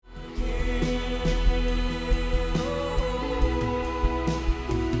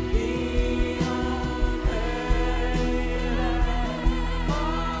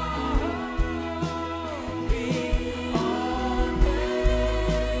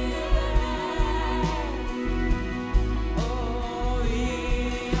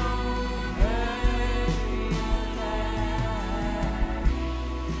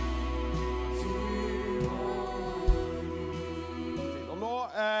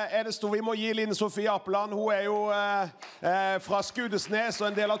det stort. Vi må gi Linn Sofie Apeland. Hun jo fra Skudesnes og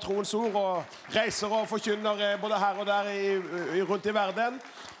en del av Troens ord, og reiser og forkynner både her og der rundt i verden.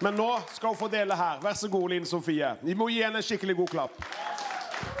 Men nå skal hun få dele her. Vær så god, Linn Sofie. Vi må gi henne en skikkelig god klapp.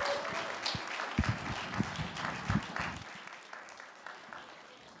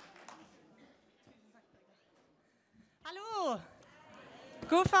 Hallo!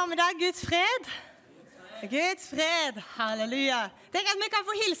 God formiddag, Guds fred. Guds fred, halleluja. Tenk at vi kan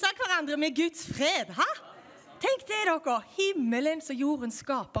få hilse hverandre med Guds fred, ha? Tenk det dere, himmelens og jordens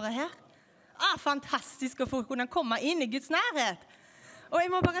skapere her. Fantastisk å få kunne komme inn i Guds nærhet. Og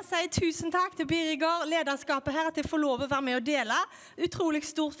jeg må bare si tusen takk til Birger, lederskapet her, at jeg får lov å være med og dele. Utrolig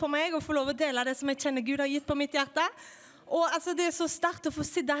stort for meg å få lov å dele det som jeg kjenner Gud har gitt på mitt hjerte. Og altså, det så sterkt å få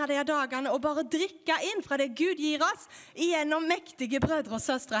sitte her de dagene og bare drikke inn fra det Gud gir oss gjennom mektige brødre og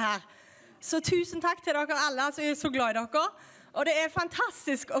søstre her. Så tusen takk til dere alle, altså jeg så glad i dere. Og det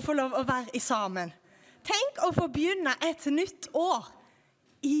fantastisk å få lov å være sammen. Tenk å få begynne et nytt år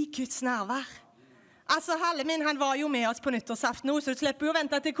i Guds nærvær. Altså, Halle min, han var jo med oss på nyttårsaften nå, så du slipper jo å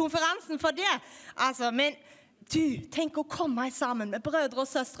vente til konferansen for det. Altså, men du, tenk å komme sammen med brødre og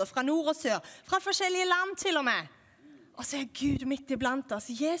søstre fra nord og sør, fra forskjellige land til og med. Og så Gud midt iblant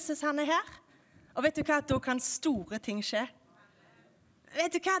oss. Jesus, han her. Og vet du hva? Da kan store ting skje.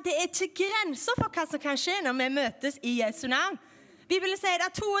 Vet du hva? Det ikke grenser for hva som kan skje når vi møtes i Jesu navn. Bibelen sier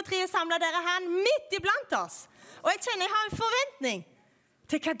at 2 og 3 samler dere han midt iblant oss. Og jeg kjenner jeg har en forventning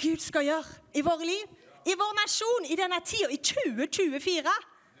til hva Gud skal gjøre i våre liv, i vår nasjon, i denne tiden, i 2024.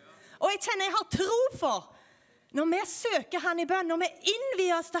 Og jeg kjenner jeg har tro for, når vi søker han i bønn, når vi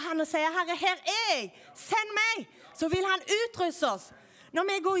innvier oss til han og sier, Herre, her jeg, send meg, så vil han utruste oss. Når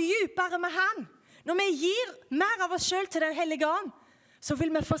vi går dypere med han, når vi gir mer av oss selv til den hellige ånd, så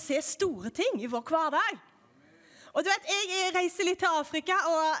vil vi få se store ting i vår hverdag. Og du vet, jeg reiser litt til Afrika,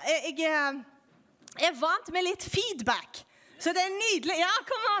 og jeg vant med litt feedback. Så det nydelig. Ja,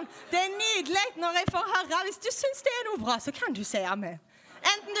 kom an. Det nydelig når jeg får høre. Hvis du synes det noe bra, så kan du si amen.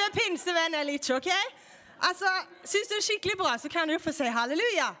 Enten du pinsevenn eller ikke, ok? Altså, synes du det skikkelig bra, så kan du få si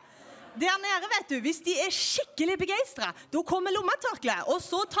halleluja. Der nede, vet du, hvis de skikkelig begeistret, da kommer lommetørkle, og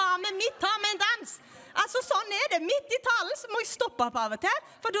så tar vi en dans. Altså, sånn det. Midt i talen så må jeg stoppe opp av og til,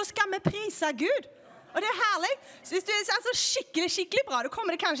 for da skal vi prise Gud. Og det herlig. Så hvis du altså, skikkelig bra, da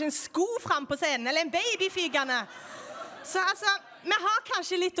kommer det kanskje en sko frem på scenen, eller en babyfygende. Så altså, vi har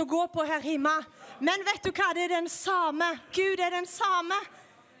kanskje litt å gå på her hjemme, men vet du hva? Det den samme. Gud den samme.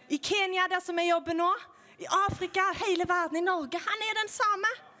 I Kenya, der som jeg jobber nå, i Afrika, hele verden, i Norge, han den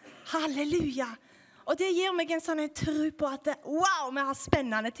samme. Halleluja. Og det gir meg en sånn tro på at, wow, vi har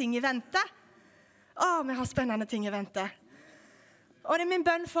spennende ting i vente. Vi har spennende ting i vente. Og det min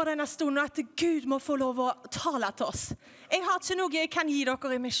bønn for denne stunden, at Gud må få lov å tale til oss. Jeg har ikke noe jeg kan gi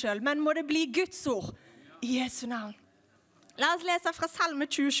dere i meg selv, men må det bli Guds ord i Jesu navn. La oss lese fra Salme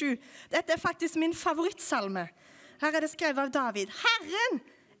 27. Dette faktisk min favorittsalme. Her det skrevet av David. Herren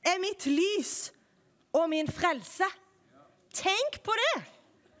mitt lys og min frelse. Tenk på det.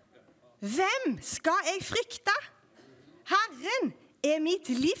 Hvem skal jeg frykte? Herren mitt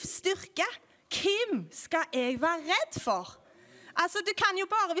livs styrke. Hvem skal jeg være redd for? Altså, du kan jo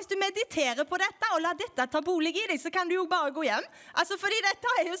bare, hvis du mediterer på dette og la dette ta bolig i deg, så kan du jo bare gå hjem. Altså, fordi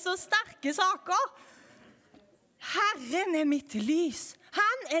dette jo så sterke saker. Herren mitt lys.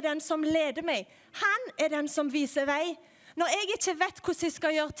 Han den som leder meg. Han den som viser vei. Når jeg ikke vet hvordan jeg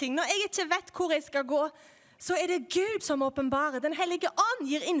skal gjøre ting, når jeg ikke vet hvor jeg skal gå, så det Gud som åpenbarer. Den hellige ånd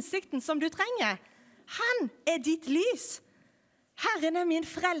gir innsikten som du trenger. Han ditt lys. Herren min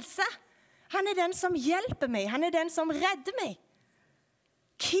frelse. Han den som hjelper meg. Han den som redder meg.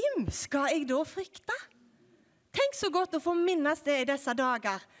 Hvem skal jeg da frykte? Tenk så godt å få minnes det i disse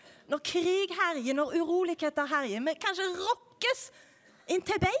dager. Når krig herjer, når uroligheter herjer, vi kanskje rokkes inn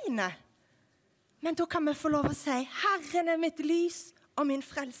til beinet. Men da kan vi få lov å si, Herren mitt lys og min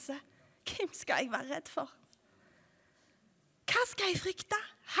frelse. Hvem skal jeg være redd for? Hva skal jeg frykte?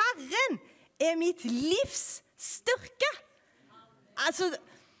 Herren mitt livs styrke. Altså,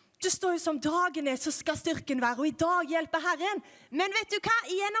 det står jo som dagen så skal styrken være, og i dag hjelper Herren. Men vet du hva?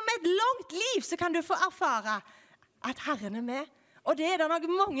 Gjennom et langt liv så kan du få erfare at Herren med. Og det det nok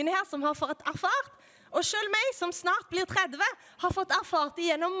mange her som har fått erfart. Og selv meg som snart blir 30 har fått erfart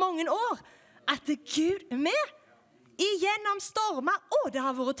gjennom mange år at Gud med. Igjennom stormer, det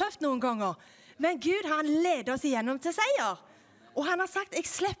har vært tøft noen ganger. Men Gud han leder oss igjennom til seier. Og han har sagt, jeg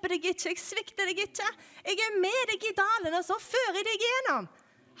slipper deg ikke, jeg svikter deg ikke. Jeg med deg i dalen, og så fører jeg deg igjennom.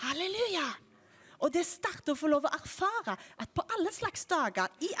 Halleluja! Og det sterkt å få lov å erfare at på alle slags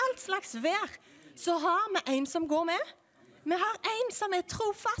dager, i alt slags vær, så har vi en som går med. Vi har en som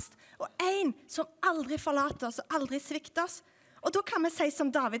trofast, og en som aldri forlater oss og aldri svikter oss. Og da kan vi si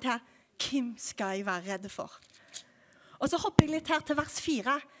som David her, hvem skal jeg være redd for? Og så hopper jeg litt her til vers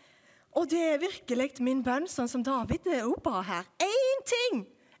 4. Og det virkelig min bønn, sånn som David ba her. En ting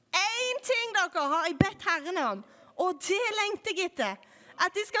dere har jeg bedt Herren om, og det lengter jeg etter.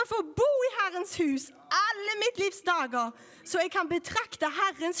 At jeg skal få bo i Herrens hus alle mitt livs dager, så jeg kan betrakte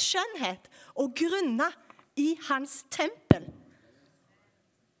Herrens skjønnhet og grunne i hans tempel.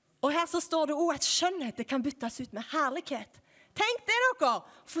 Og her så står det også at skjønnhet kan byttes ut med herlighet. Tenk det dere,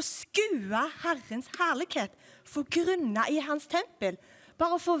 få skue Herrens herlighet, få grunne i hans tempel,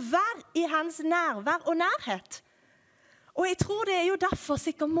 bare få være i hans nærvær og nærhet. Og jeg tror det jo derfor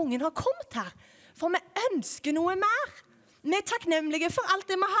sikkert mange har kommet her, for vi ønsker noe mer. Vi takknemlige for alt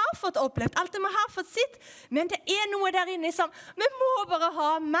det vi har fått opplevd, alt det vi har fått sett, men det noe der inne som vi må bare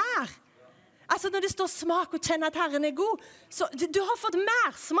ha mer. Altså når det står smak og kjenne at Herren god, så du har fått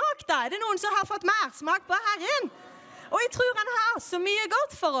mer smak da. Det noen som har fått mer smak på Herren? Og jeg tror han har så mye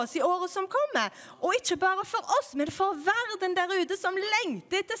godt for oss i året som kommer. Og ikke bare for oss, men for verden der ute som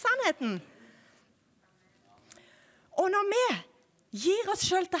lengter etter sannheten. Og når vi gir oss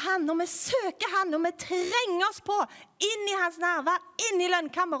selv til han, når vi søker han, når vi trenger oss på inn i hans nærvær, inn i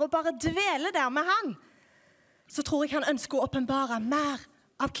lønnkammer og bare dveler der med han, så tror jeg han ønsker å åpenbare mer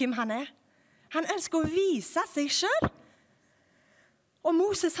av hvem han Han ønsker å vise seg selv. Og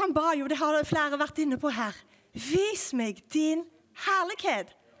Moses han ba jo, det har flere vært inne på her, vis meg din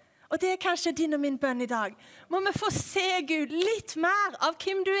herlighet. Og det kanskje din og min bønn i dag. Må vi få se Gud litt mer av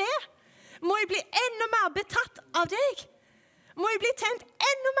hvem du Må jeg bli enda mer betatt av deg? Må jeg bli tent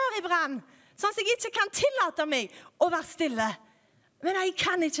enda mer i brann, sånn at jeg ikke kan tillate meg å være stille. Men jeg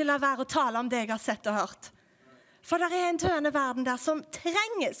kan ikke la være å tale om det jeg har sett og hørt. For det en døende verden der som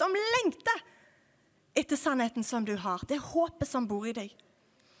trenger, som lengter etter sannheten som du har. Det håpet som bor i deg.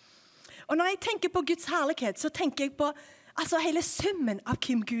 Og når jeg tenker på Guds herlighet, så tenker jeg på hele summen av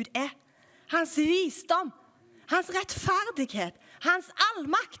hvem Gud Hans visdom, hans rettferdighet, hans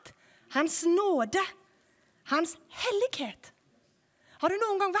allmakt, hans nåde, hans hellighet. Har du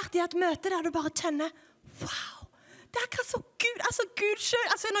noen gang vært i et møte der du bare kjenner, wow, det akkurat så Gud, Gud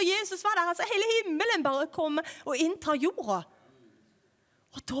selv, når Jesus var der, hele himmelen bare kommer og inntar jorda.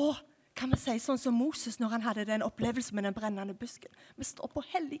 Og da kan vi si sånn som Moses når han hadde den opplevelsen med den brennende busken. Vi står på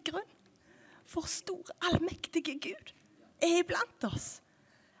hellig grunn. For store, allmektige Gud iblant oss.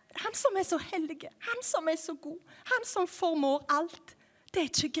 Han som så hellige, han som så god, han som formår alt. Det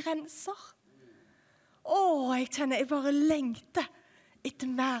ikke grenser. Jeg kjenner jeg bare lengter etter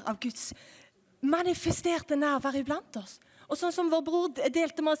mer av Guds manifesterte nærvær iblant oss. Og sånn som vår bror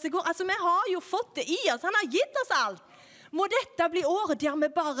delte med oss i går, vi har jo fått det i oss, han har gitt oss alt. Må dette bli året der vi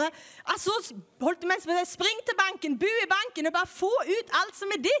bare, spring til banken, bo i banken og bare få ut alt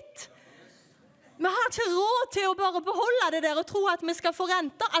som ditt. Vi har ikke råd til å bare beholde det der og tro at vi skal få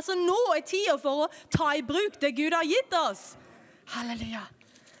renter. Nå tiden for å ta i bruk det Gud har gitt oss. Halleluja.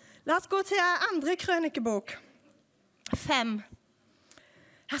 La oss gå til andre krønikebok. 5.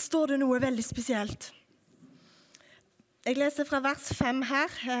 Her står det noe veldig spesielt. Jeg leser fra vers 5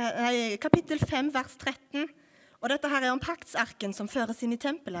 her, kapittel 5, vers 13. Og dette her om paktsarken som føres inn i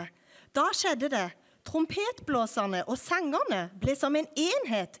tempelet. Da skjedde det. Trompetblåserne og sangerne ble som en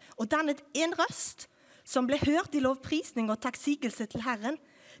enhet og dannet en røst, som ble hørt i lovprisning og takksigelse til Herren.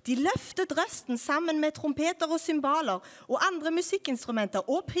 De løftet røsten sammen med trompeter og cymbaler og andre musikkinstrumenter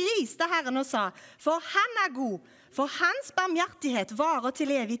og priste Herren og sa, for han god, for hans barmhjertighet varer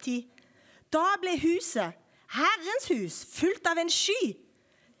til evig tid. Da ble huset, Herrens hus, fullt av en sky,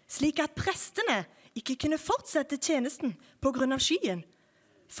 slik at prestene ikke kunne fortsette tjenesten på grunn av skyen.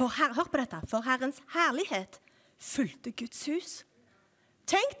 Hør på dette, for Herrens herlighet fulgte Guds hus.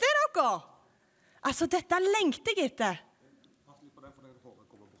 Tenk det dere! Dette lengter jeg etter.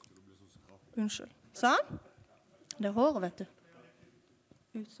 Unnskyld. Sånn? Det håret, vet du.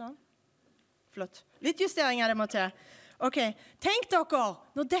 Ut sånn. Flott. Litt justeringer det må til. Ok, tenk dere,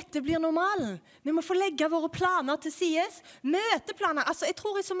 når dette blir normalen, vi må få legge våre planer til sides, møteplaner, jeg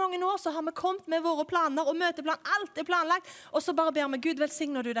tror i så mange år så har vi kommet med våre planer og møteplan, alt planlagt, og så bare ber vi, Gud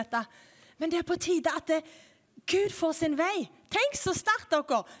velsigner du dette. Men det på tide at Gud får sin vei. Tenk så sterkt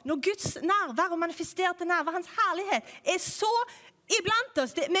dere, når Guds nærvær og manifesterte nærvær, hans herlighet så iblant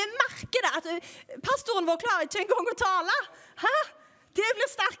oss. Vi merker det, at pastoren vår klarer ikke en gang å tale. Det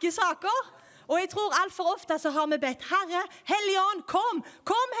blir sterke saker. Og jeg tror alt for ofte så har vi bedt, Herre, Helligånd, kom,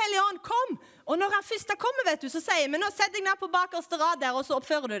 Helligånd, kom. Og når han først kommer, vet du, så sier vi, nå sett deg ned på bakerste rad der, og så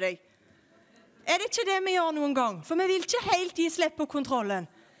oppfører du deg. Det ikke det vi gjør noen gang? For vi vil ikke helt gi slipp på kontrollen.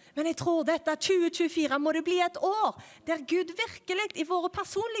 Men jeg tror dette 2024 må det bli et år der Gud virkelig i våre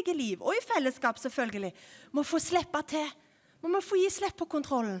personlige liv, og i fellesskap selvfølgelig, må få slippe til. Må få gi slipp på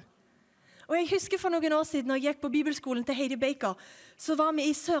kontrollen. Og jeg husker for noen år siden, når jeg gikk på bibelskolen til Heidi Baker, så var vi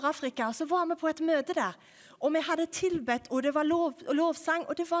i Sør-Afrika, og så var vi på et møte der. Og vi hadde tilbedt, og det var lovsang,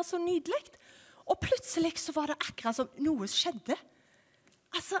 og det var så nydelig. Og plutselig så var det akkurat som noe skjedde.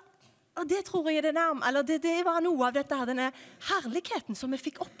 Altså, og det tror jeg det var noe av dette her, denne herligheten som vi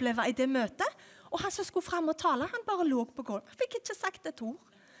fikk oppleve i det møtet. Og han som skulle frem og tale, han bare lå på gulvet. Han fikk ikke sagt et ord.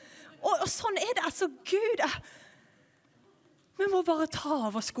 Og sånn det, altså Gud. Vi må bare ta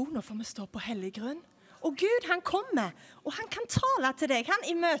av oss skoene, for vi står på hellig grunn. Og Gud, han kommer, og han kan tale til deg. Han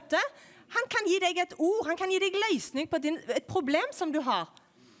i møte, han kan gi deg et ord, han kan gi deg løsning på et problem som du har.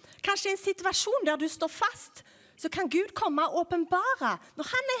 Kanskje en situasjon der du står fast, så kan Gud komme og åpenbare.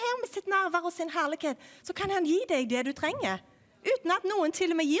 Når han her med sitt nærvær og sin herlighet, så kan han gi deg det du trenger, uten at noen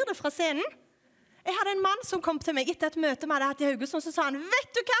til og med gir det fra scenen. Jeg hadde en mann som kom til meg etter et møte med det hatt i Haugesund, så sa han,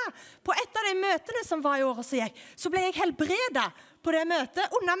 vet du hva? På et av de møtene som var i året som gikk, så ble jeg helbredet på det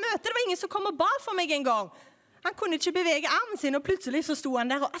møtet. Under møtet, det var ingen som kom og ba for meg en gang. Han kunne ikke bevege armen sin, og plutselig så sto han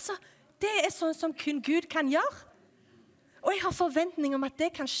der. Og, altså, det sånn som kun Gud kan gjøre. Og jeg har forventning om at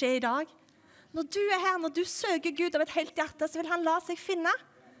det kan skje i dag. Når du her, når du søker Gud av et helt hjerte, så vil han la seg finne.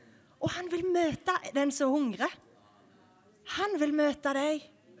 Og han vil møte den som hungrer. Han vil møte deg.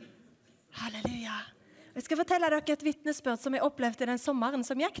 Halleluja. Jeg skal fortelle dere et vittnesbyrd som jeg opplevde den sommeren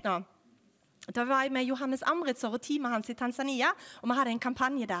som gikk nå. Da var jeg med Johannes Amritsor og teamet hans i Tanzania, og vi hadde en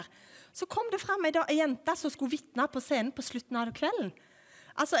kampanje der. Så kom det frem en jente som skulle vittne på scenen på slutten av kvelden.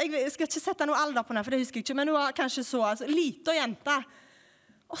 Altså, jeg skal ikke sette noe alder på henne, for det husker jeg ikke, men hun var kanskje så, lite jente.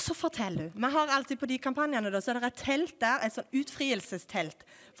 Og så forteller hun. Vi har alltid på de kampanjene, da, så er det et telt der, et sånn utfrielsestelt.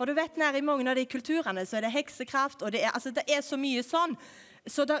 For du vet, nær i mange av de kulturene, så er det heksekraft, og det er så mye sånn.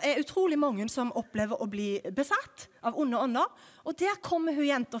 Så det er utrolig mange som opplever å bli besatt av onde ånder. Og der kommer hun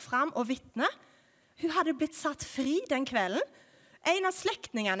jenta frem og vittner. Hun hadde blitt satt fri den kvelden. En av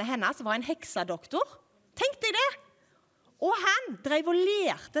slektningene hennes var en heksadoktor. Tenk deg det! Og han drev og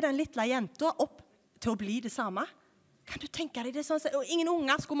lærte den lille jenta opp til å bli det samme. Kan du tenke deg det sånn? Og ingen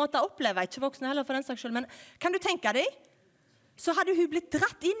unger skulle måtte oppleve, ikke voksne heller for den saks skyld, men kan du tenke deg? Så hadde hun blitt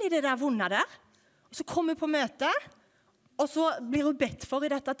dratt inn i det der vonde der, og så kom hun på møte, og så blir hun bedt for i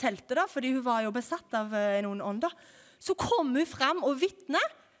dette teltet da, fordi hun var jo besatt av noen ånder. Så kom hun frem og vittner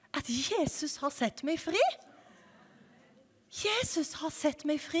at Jesus har sett meg fri. Jesus har sett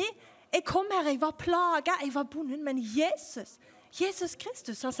meg fri. Jeg kom her, jeg var plaget, jeg var bonden, men Jesus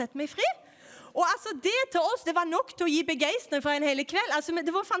Kristus har sett meg fri. Og altså det til oss, det var nok til å gi begeistring for en hele kveld. Altså,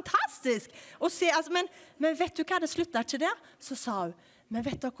 det var fantastisk å se. Altså, men vet du hva, det sluttet ikke der? Så sa hun, men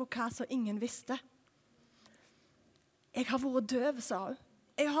vet dere hva som ingen visste? Jeg har vært døv, sa hun.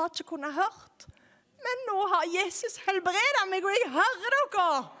 Jeg har ikke kunnet hørt. Men nå har Jesus helbredet meg, og jeg hører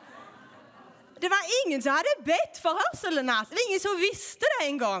dere. Det var ingen som hadde bedt for hørselen hans. Det var ingen som visste det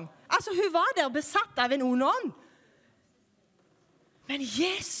en gang. Altså, hun var der besatt av en ond ånd. Men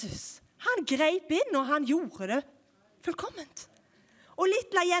Jesus, han grep inn, og han gjorde det fullkomment. Og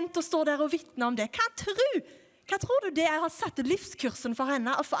lille jenta står der og vittner om det. Hva tror du det har satt livskursen for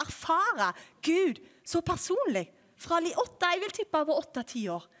henne å få erfare Gud så personlig? Fra jeg vil tippe over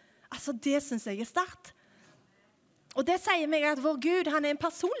 8-10 år. Altså, det synes jeg er sterkt. Og det sier meg at vår Gud, han er en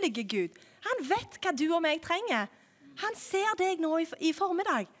personlig Gud. Han vet hva du og meg trenger. Han ser deg nå i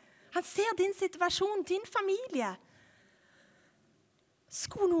formiddag. Han ser din situasjon, din familie.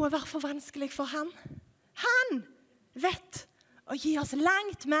 Skulle noe være for vanskelig for han? Han vet å gi oss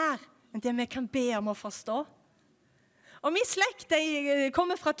langt mer enn det vi kan be om å forstå. Og min slekt, de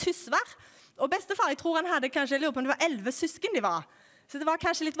kommer fra Tysvær. Og bestefar, jeg tror han hadde kanskje, jeg lurer på om det var 11 søsken de var. Så det var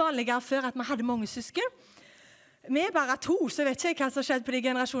kanskje litt vanligere før at vi hadde mange søsken. Vi er bare 2, så vet ikke hva som skjedde på de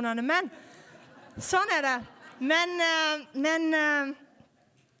generasjonene, men sånn er det. Men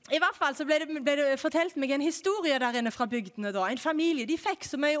i hvert fall så ble det fortalt meg en historie der inne fra bygdene da. En familie, de fikk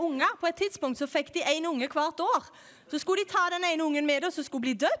så mye unger. På et tidspunkt så fikk de en unge hvert år. Så skulle de ta den ene ungen med, og så skulle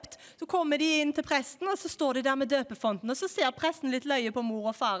bli døpt. Så kommer de inn til presten, og så står de der med døpefonten, og så ser presten litt løye på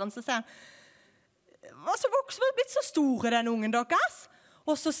mor og faren, så sier han, hva så voksen, var blitt så store den ungen deres?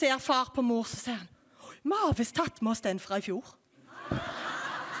 Og så ser far på mor, så sier han, vi har visst tatt med oss den fra i fjor.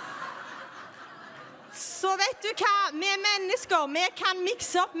 Så vet du hva, vi er mennesker, vi kan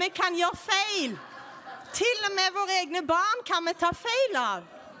mikse opp, vi kan gjøre feil. Til og med våre egne barn kan vi ta feil av.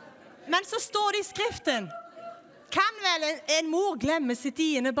 Men så står det i skriften, kan vel en mor glemme sitt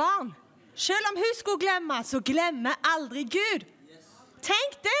egne barn? Selv om hun skulle glemme, så glemmer aldri Gud.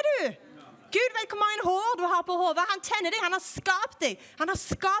 Tenk det du! Gud vet hvor mange hår du har på hodet. Han kjenner deg, han har skapt deg. Han har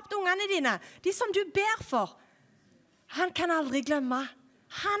skapt ungene dine, de som du ber for. Han kan aldri glemme.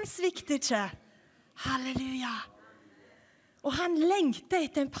 Han svikter ikke. Halleluja. Og han lengter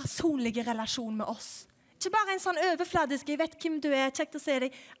etter en personlig relasjon med oss. Ikke bare en sånn overfladisk, jeg vet hvem du er, kjekt å se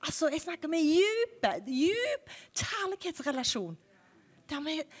deg. Altså, jeg snakker med djup kjærlighetsrelasjon.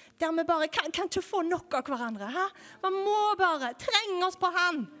 Der vi bare kan ikke få nok av hverandre. Ha? Man må bare trenge oss på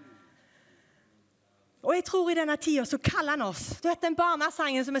han. Og jeg tror i denne tiden så kaller han oss. Du vet den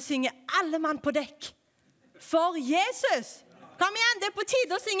barnesangen som vi synger, alle mann på dekk. For Jesus. Kom igjen, det er på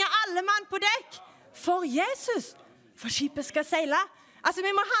tide å synge alle mann på dekk. For Jesus. For skipet skal seile. Altså,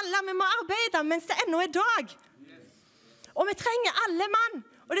 vi må handle, vi må arbeide, mens det ennå er dag. Og vi trenger alle mann.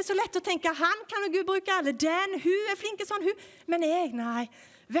 Og det er så lett å tenke, han kan jo Gud bruke alle. Den, hun er flinke sånn, hun. Men jeg, nei.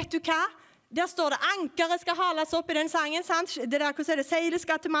 Vet du hva? Der står det, ankeret skal hales opp i den sangen, sant? Det der, hvordan er det? Seilet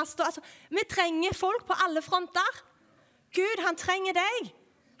skal til master. Altså, vi trenger folk på alle fronter. Gud, han trenger deg.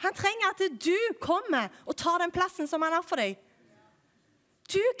 Han trenger at du kommer og tar den plassen som han har for deg.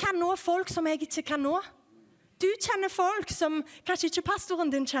 Du kan nå folk som jeg ikke kan nå. Du kjenner folk som kanskje ikke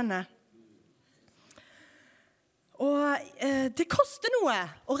pastoren din kjenner. Og det koster noe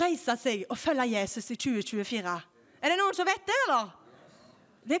å reise seg og følge Jesus i 2024. Er det noen som vet det, eller?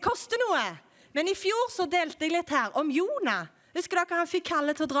 Det koster noe. Men i fjor så delte jeg litt her om Jonah. Husker dere han fikk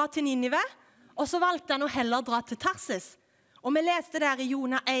kallet til å dra til Ninive? Og så valgte han å heller dra til Tarsis. Og vi leste der i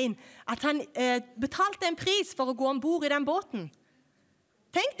Jonah 1 at han betalte en pris for å gå ombord i den båten.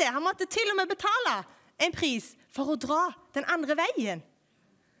 Tenk det, han måtte til og med betale en pris for å dra den andre veien.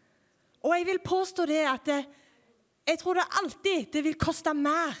 Og jeg vil påstå det at jeg tror det alltid det vil koste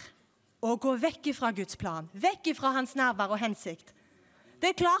mer å gå vekk fra Guds plan, vekk fra hans nærvær og hensikt. Det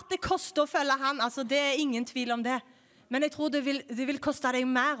er klart det koster å følge han, altså det er ingen tvil om det. Men jeg tror det vil koste deg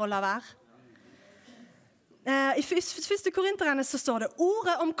mer å la være. I 1. Korinterne så står det,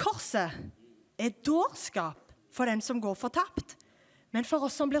 ordet om korset er dårskap for den som går fortapt. Men for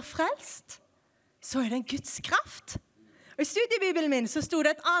oss som blir frelst, så er det en Guds kraft. Og i studiebibelen min så stod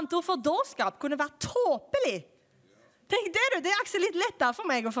det et annet ord for dårskap, kunne være tåpelig. Tenk det du, det er ikke litt lettere for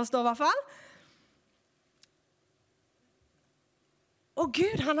meg å forstå i hvert fall. Og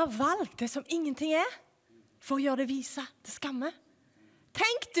Gud, han har valgt det som ingenting er, for å gjøre det vise til skamme.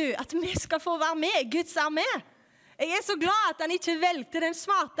 Tenk du at vi skal få være med, Guds armé. Jeg er så glad at han ikke velgte den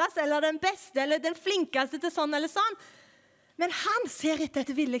smarteste, eller den beste, eller den flinkeste til sånn eller sånn. Men han ser etter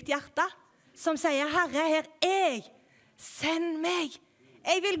et villigt hjerte, som sier, Herre, her er jeg. Send meg.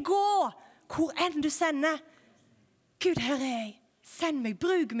 Jeg vil gå hvor enn du sender. Gud, her er jeg. Send meg.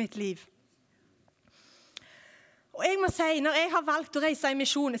 Bruk mitt liv. Og jeg må si, når jeg har valgt å reise i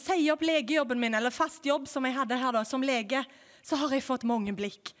misjon, si opp legejobben min, eller fast jobb som jeg hadde her da, som lege, så har jeg fått mange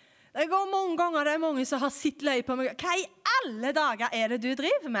blikk. Det går mange ganger, det er mange som har sitt løy på meg. Hva i alle dager er det du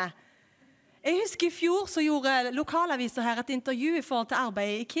driver med? Jeg husker i fjor så gjorde lokalaviser her et intervju i forhold til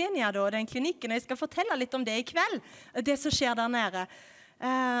arbeidet i Kenya, da, den klinikken. Jeg skal fortelle litt om det i kveld, det som skjer der nede.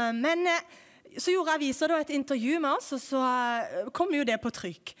 Men så gjorde aviser da et intervju med oss, og så kom jo det på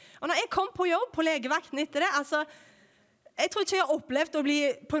trykk. Og når jeg kom på jobb på legevakten etter det, altså, jeg tror ikke jeg har opplevd å bli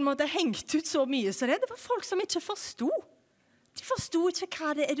på en måte hengt ut så mye, så det var folk som ikke forstod. De forstod ikke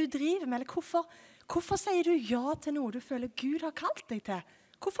hva det er du driver med, eller hvorfor sier du ja til noe du føler Gud har kalt deg til?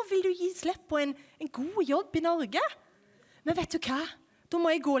 Hvorfor vil du gi slipp på en god jobb i Norge? Men vet du hva? Da må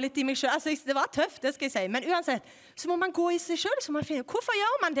jeg gå litt i meg selv. Altså, det var tøft, det skal jeg si. Men uansett, så må man gå i seg selv. Så man finner, hvorfor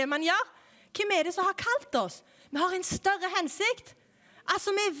gjør man det man gjør? Hvem er det som har kalt oss? Vi har en større hensikt. Altså,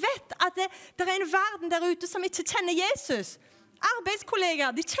 vi vet at det er en verden der ute som ikke kjenner Jesus.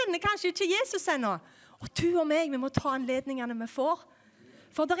 Arbeidskollegaer, de kjenner kanskje ikke Jesus ennå. Og du og meg, vi må ta anledningene vi får.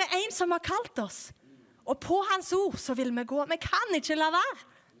 For det er en som har kalt oss. Og på hans ord så vil vi gå. Vi kan ikke la være.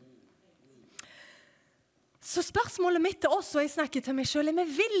 Så spørsmålet mitt til oss, og jeg snakker til meg selv, er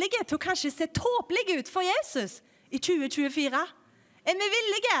vi villige til å kanskje se tåpelige ut for Jesus i 2024? Er vi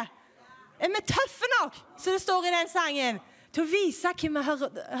villige? Er vi tøffe nok, som det står i den sangen, til å vise hvem vi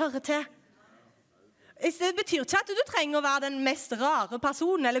hører til? Det betyr ikke at du trenger å være den mest rare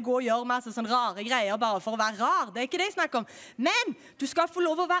personen, eller gå og gjøre masse sånne rare greier bare for å være rar. Det er ikke det jeg snakker om. Men du skal få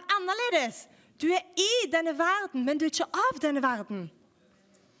lov å være annerledes. Du er i denne verden, men du er ikke av denne verden.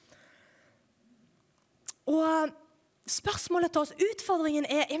 Og spørsmålet til oss, utfordringen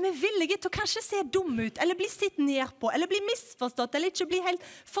er vi villige til å kanskje se dumme ut, eller bli sitt ned på, eller bli misforstått, eller ikke bli helt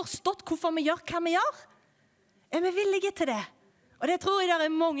forstått hvorfor vi gjør hva vi gjør? Er vi villige til det? Og det tror jeg det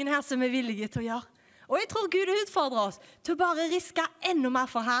er mange her som er villige til å gjøre. Og jeg tror Gud utfordrer oss til å bare riske enda mer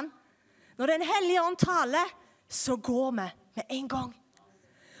for han. Når den hellige ånd taler, så går vi med en gang.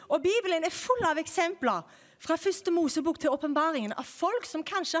 Og Bibelen full av eksempler fra første Mosebok til åpenbaringen av folk som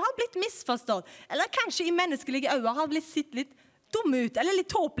kanskje har blitt misforstått, eller kanskje i menneskelige øyne har blitt sett litt dumme ut, eller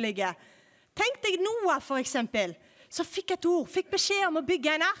litt tåpelige. Tenk deg Noah for eksempel, som fikk et ord, fikk beskjed om å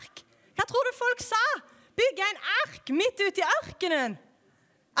bygge en ark. Hva tror du folk sa? Bygge en ark midt ute i ørkenen.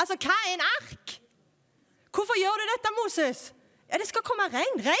 Altså, hva en ark? Hvorfor gjør du dette, Moses? Ja, det skal komme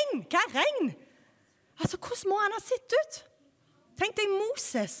regn. Regn? Hva regn? Altså, hvordan må han ha sett ut? Tenk deg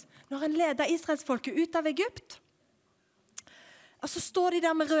Moses, når han leder Israelsfolket ut av Egypt. Og så står de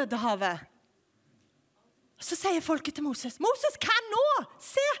der med Rødehavet. Og så sier folket til Moses, Moses, hva nå?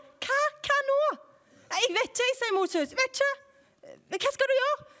 Se, hva nå? Ja, jeg vet ikke, sier Moses. Vet ikke. Men hva skal du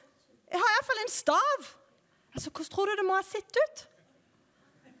gjøre? Jeg har i hvert fall en stav. Altså, hvordan tror du det må ha sett ut?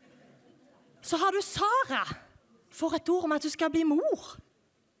 Så har du Sara, får et ord om at du skal bli mor.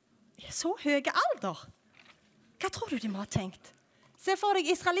 I så høye alder. Hva tror du de må ha tenkt? Se for deg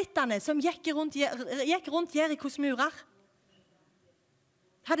israelittene som gikk rundt Jerikos murer.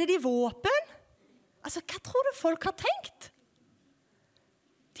 Hadde de våpen? Altså, hva tror du folk har tenkt?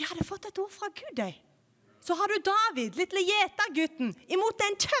 De hadde fått et ord fra Gud, de. Så har du David, lille gjetergutten, imot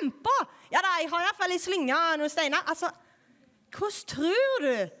en kjempe. Ja da, jeg har i hvert fall i slinga noen steiner. Altså, hvordan tror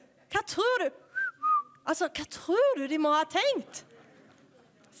du? Hva tror du? Altså, hva tror du de må ha tenkt?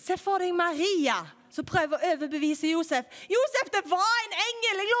 Se for deg Maria, som prøver å overbevise Josef. Josef, det var en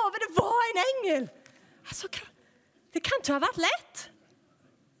engel! Jeg lover, det var en engel! Altså, det kan ikke ha vært lett.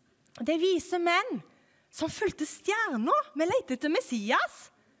 Det viser menn som fulgte stjerner. Vi lette etter Messias.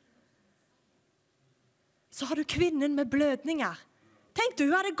 Så har du kvinnen med blødninger. Tenk du,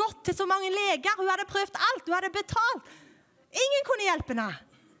 hun hadde gått til så mange leger, hun hadde prøvd alt, hun hadde betalt. Ingen kunne hjelpe henne.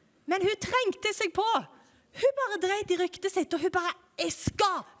 Men hun trengte seg på. Hun bare dreit i ryktet sitt, og hun bare, jeg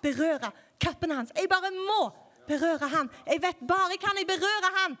skal berøre kappen hans. Jeg bare må berøre han. Jeg vet bare kan jeg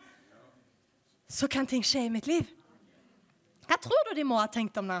berøre han. Så kan ting skje i mitt liv. Hva tror du de må ha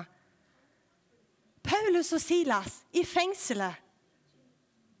tenkt om det? Paulus og Silas i fengselet.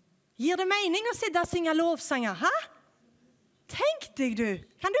 Gir det mening å sitte og synge lovsanger? Hæ? Tenk deg du.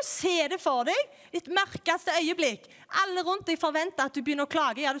 Kan du se det for deg? Ditt mørkeste øyeblikk. Alle rundt deg forventer at du begynner å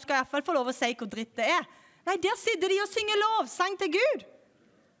klage. Ja, du skal i hvert fall få lov å si hvor dritt det er. Nei, der sitter de og synger lovsang til Gud.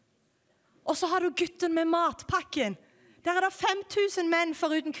 Og så har du gutten med matpakken. Der er det 5000 menn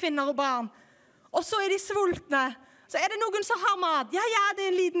foruten kvinner og barn. Og så er de sultne. Så er det noen som har mat. Ja, det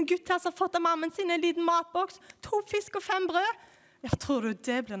er en liten gutt her som har fått av mammen sin en liten matboks. 2 fisk og 5 brød. Ja, tror du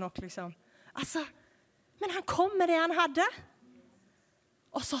det blir nok, liksom? Altså, men han kom med det han hadde.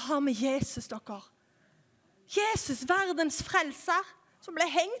 Og så har vi Jesus, dere. Jesus, verdens frelser, som ble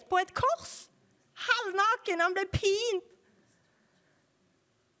hengt på et kors. Halvnaken, han ble pint.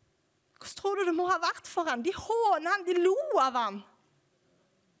 Hvordan tror du det må ha vært for han? De hånet han, de lo av han.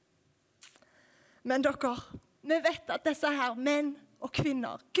 Men dere, vi vet at disse her menn og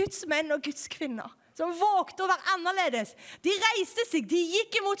kvinner, Guds menn og Guds kvinner, som vågte å være annerledes. De reiste seg, de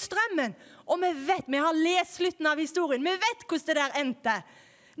gikk imot strømmen. Og vi har lest slutten av historien. Vi vet hvordan det der endte.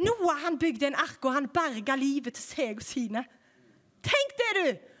 Noah, han bygde en ark, og han berget livet til seg og sine. Tenk det du!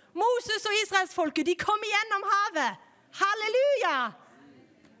 Moses og Israelsfolket, de kom igjennom havet. Halleluja!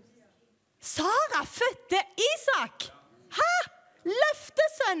 Sara fødte Isak. Hæ?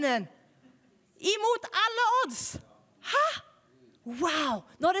 Løftesønnen. Imot alle odds. Hæ? Wow!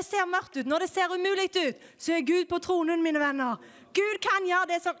 Når det ser mørkt ut, når det ser umulig ut, så er Gud på tronen, mine venner. Gud kan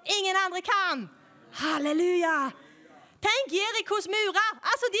gjøre det som ingen andre kan. Halleluja! Tenk Jerikos murer.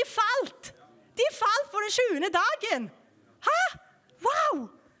 Altså, de falt. De falt på den 20. dagen. Hæ? Wow!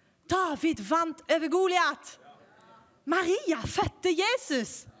 David vant over Goliat. Maria fødte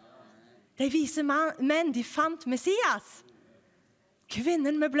Jesus. De vise menn, de fant Messias.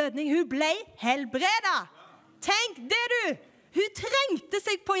 Kvinnen med blødning, hun ble helbredet. Tenk det du! Hun trengte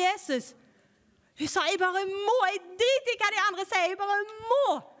seg på Jesus. Hun sa, jeg bare må, jeg driter i hva de andre sier, jeg bare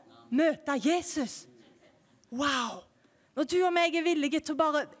må møte Jesus. Wow! Når du og meg er villige til å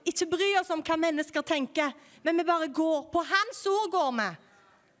bare ikke bry oss om hva mennesker tenker, men vi bare går, på hans ord går vi.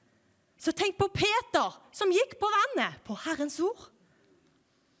 Så tenk på Peter, som gikk på vannet, på Herrens ord.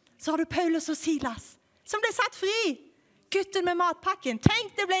 Så har du Paulus og Silas, som ble satt fri. Gutten med matpakken.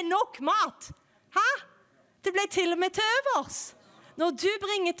 Tenk, det ble nok mat. Hæ? Det ble til og med til overs. Når du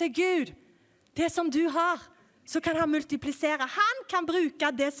bringer til Gud det som du har, så kan han multiplisere. Han kan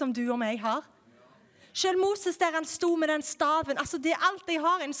bruke det som du og meg har. Selv Moses der han sto med den staven, altså det er alt jeg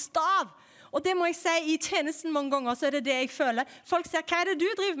har, en stav. Og det må jeg si, i tjenesten mange ganger, så er det det jeg føler. Folk sier, hva er det du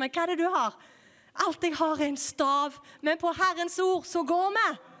driver med? Hva er det du har? Alt jeg har er en stav, men på Herrens ord så går vi.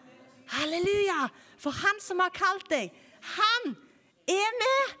 Halleluja! For han som har kalt deg, han er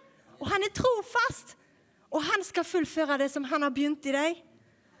med. Og han trofast. Og han skal fullføre det som han har begynt i deg.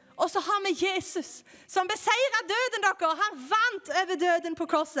 Og så har vi Jesus, som beseiret døden dere. Han vant over døden på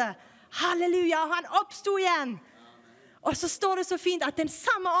korset. Halleluja, han oppstod igjen. Og så står det så fint at den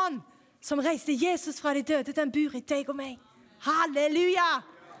samme ånd som reiste Jesus fra de døde, den bor i deg og meg. Halleluja!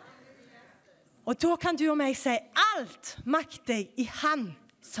 Og da kan du og meg si, alt makter i han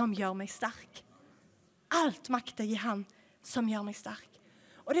som gjør meg sterk. Alt makter i han som gjør meg sterk.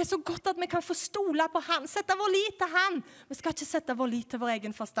 Og det så godt at vi kan få stole på han, sette vår lit til han. Vi skal ikke sette vår lit til vår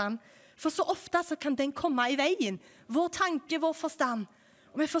egen forstand. For så ofte så kan den komme i veien. Vår tanke, vår forstand.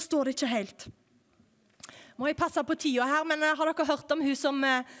 Og vi forstår det ikke helt. Må jeg passe på tida her, men har dere hørt om hun som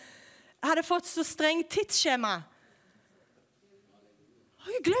hadde fått så streng tidsskjema?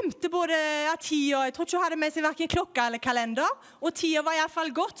 Hun glemte både tida, jeg tror ikke hun hadde med seg hverken klokka eller kalender, og tida var i hvert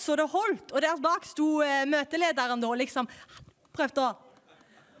fall godt, så det holdt. Og der bak sto møtelederen da, liksom, prøvde å.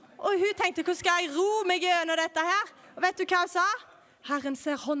 Og hun tenkte, hvordan skal jeg ro meg gjennom dette her? Og vet du hva hun sa? Herren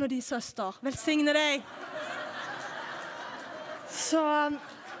ser hånda di, søster. Velsigne deg. Så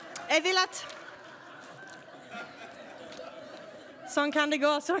jeg vil at... Sånn kan det gå,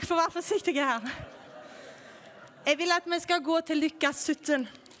 så dere får være forsiktige her. Jeg vil at vi skal gå til Lukas 17.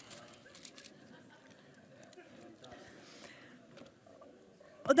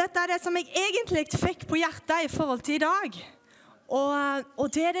 Og dette er det som jeg egentlig fikk på hjertet i forhold til i dag.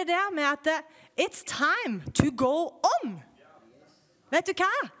 Og det er det der med at it's time to go on. Vet du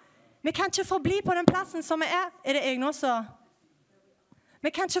hva? Vi kan ikke forbli på den plassen som vi er. Er det jeg nå så? Vi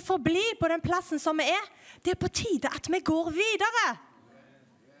kan ikke forbli på den plassen som vi er. Det er på tide at vi går videre.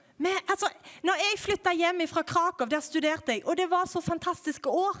 Når jeg flyttet hjem fra Krakow, der studerte jeg, og det var så fantastiske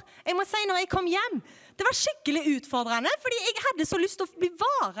år. Jeg må si, når jeg kom hjem, det var skikkelig utfordrende, fordi jeg hadde så lyst til å bli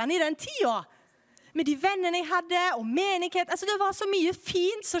varende i den tiden. Med de vennene jeg hadde, og menighet. Det var så mye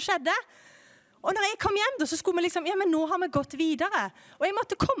fint som skjedde. Og når jeg kom hjem, så skulle vi liksom, ja, men nå har vi gått videre. Og jeg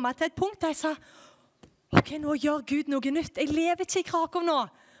måtte komme til et punkt der jeg sa, ok, nå gjør Gud noe nytt. Jeg lever ikke i Krakow nå.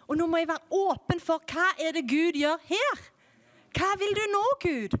 Og nå må jeg være åpen for hva er det Gud gjør her? Hva vil du nå,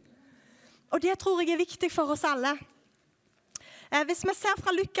 Gud? Og det tror jeg er viktig for oss alle. Hvis vi ser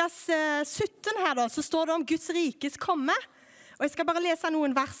fra Lukas 17 her da, så står det om Guds rikes komme. Og jeg skal bare lese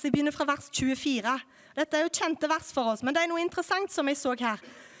noen vers. Jeg begynner fra vers 24. Dette er jo kjente vers for oss, men det er noe interessant som jeg så her.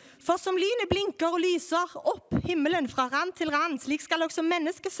 For som lynet blinker og lyser opp himmelen fra rand til rand, slik skal også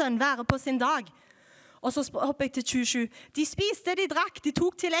menneskesønn være på sin dag. Og så hopper jeg til 27. De spiste, de drakk, de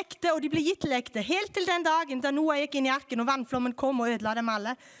tok til ekte, og de ble gitt til ekte, helt til den dagen da Noah gikk inn i arken, og vannflommen kom og ødela dem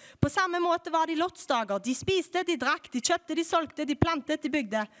alle. På samme måte var det i Lots dager. De spiste, de drakk, de kjøpte, de solgte, de plantet, de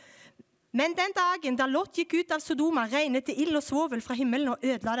bygde. Men den dagen da Lot gikk ut av Sodoma, regnet det ild og svovel fra himmelen og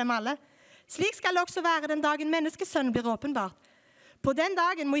ødela dem alle. Slik skal det også være den dagen menneskesønnen blir åpenbart. På den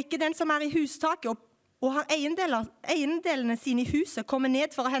dagen må ikke den som er i hustaket og har eiendelene sine i huset komme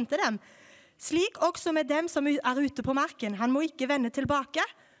ned for å hente dem. Slik også med dem som er ute på marken. Han må ikke vende tilbake.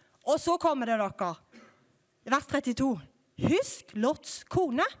 Og så kommer det dere. Vers 32. Husk Lots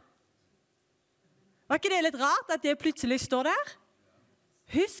kone. Var ikke det litt rart at det plutselig står der?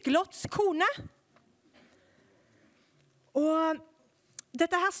 Husk Lots kone. Og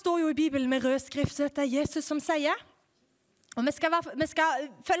dette her står jo i Bibelen med rød skrift, så dette er Jesus som sier. Og vi skal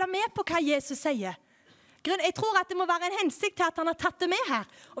følge med på hva Jesus sier. Jeg tror at det må være en hensikt til at han har tatt det med her.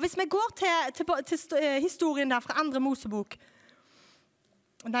 Og hvis vi går til historien der fra andre Mosebok.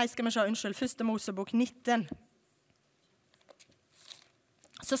 Nei, skal vi se, unnskyld, første Mosebok 19.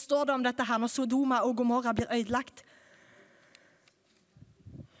 Så står det om dette her når Sodoma og Gomorra blir ødelagt.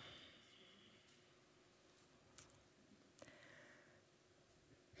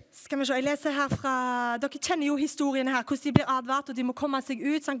 Skal vi se, jeg leser her fra, dere kjenner jo historien her, hvordan de blir advart, og de må komme seg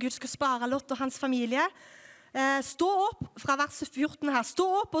ut, sånn Gud skal spare Lot og hans familie. Stå opp, fra vers 14 her, stå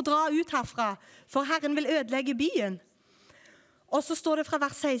opp og dra ut herfra, for Herren vil ødelegge byen. Og så står det fra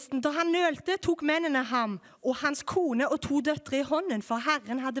vers 16, da han nølte, tok mennene ham, og hans kone og 2 døtre i hånden, for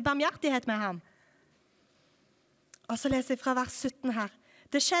Herren hadde barmhjertighet med ham. Og så leser jeg fra vers 17 her.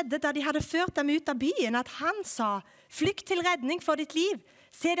 Det skjedde da de hadde ført dem ut av byen, at han sa, flykt til redning for ditt liv,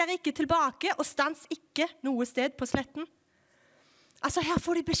 se dere ikke tilbake, og stans ikke noe sted på sletten. Her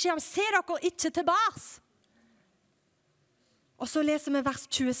får de beskjed om, se dere ikke tilbake. Og så leser vi vers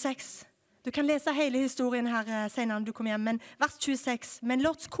 26. Du kan lese hele historien her senere når du kommer hjem, men vers 26. Men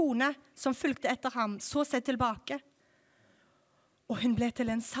Lots kone, som fulgte etter ham, så seg tilbake, og hun ble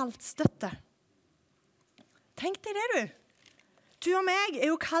til en saltstøtte. Tenk deg det, du. Du og meg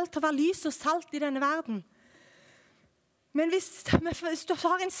er jo kalt til å være lys og salt i denne verden. Men hvis du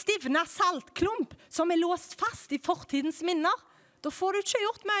har en stivnet saltklump som er låst fast i fortidens minner, da får du ikke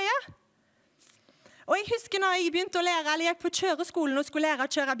gjort mye. Og jeg husker når jeg begynte å lære, eller gikk på kjøreskolen og skulle lære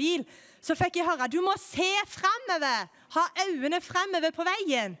å kjøre bil, så fikk jeg høre, du må se fremover, ha øynene fremover på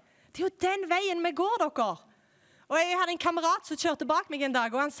veien. Det er jo den veien vi går, dere. Og jeg hadde en kamerat som kjørte bak meg en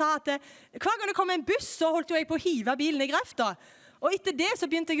dag, og han sa at hver gang det kom en buss, så holdt jeg på å hive bilen i grøfta. Og etter det så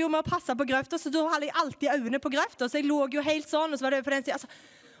begynte jeg jo med å passe på grøfta, så da hadde jeg alltid øynene på grøfta, så jeg lå jo helt sånn, og så var det på den siden. Altså,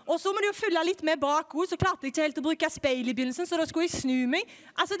 og så må du jo fylle litt med bak henne, så klarte jeg ikke helt å bruke speil i begynnelsen, så da skulle jeg snu meg.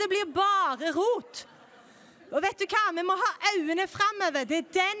 Altså, det blir bare rot. Og vet du hva? Vi må ha øynene fremover. Det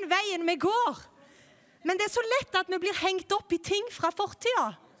er den veien vi går. Men det er så lett at vi blir hengt opp i ting fra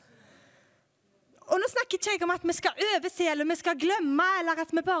fortida. Og nå snakker ikke jeg om at vi skal overse, eller vi skal glemme, eller at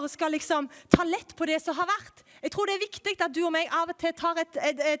vi bare skal liksom ta lett på det som har vært. Jeg tror det er viktig at du og meg av og til tar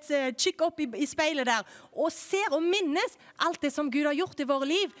et kikk opp i speilet der, og ser og minnes alt det som Gud har gjort i våre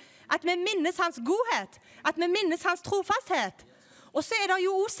liv. At vi minnes hans godhet, at vi minnes hans trofasthet. Og så er det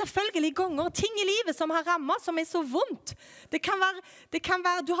jo selvfølgelig ganger ting i livet som har rammet, som er så vondt. Det kan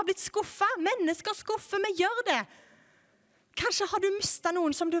være du har blitt skuffet, mennesker skuffer, vi gjør det. Kanskje har du mistet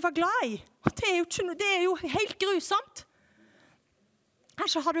noen som du var glad i. Og det er jo helt grusomt.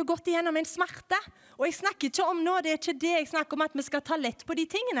 Kanskje har du gått igjennom en smerte. Og jeg snakker ikke om nå, det er ikke det jeg snakker om at vi skal ta lett på de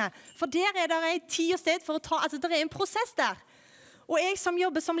tingene. For der er det en tid og sted for å ta, altså det er en prosess der. Og jeg som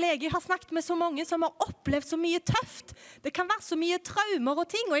jobber som lege har snakket med så mange som har opplevd så mye tøft. Det kan være så mye traumer og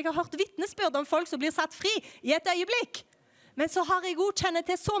ting, og jeg har hørt vitnesbyrd om folk som blir satt fri i et øyeblikk. Men så har jeg også kjent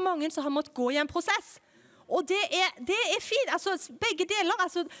til så mange som har måttet gå i en prosess. Og det er fint, altså begge deler,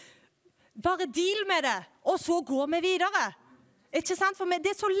 altså bare deal med det, og så går vi videre. Ikke sant? For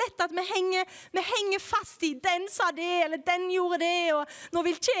det er så lett at vi henger fast i, den sa det, eller den gjorde det, og nå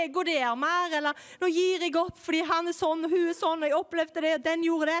vil ikke jeg gå der mer, eller nå gir jeg opp fordi han er sånn, og hun er sånn, og jeg opplevde det, og den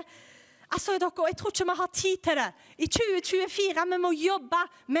gjorde det. Altså dere, jeg tror ikke vi har tid til det. I 2024 vi må jobbe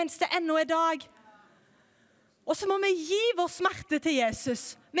mens det ennå er dag. Og så må vi gi vår smerte til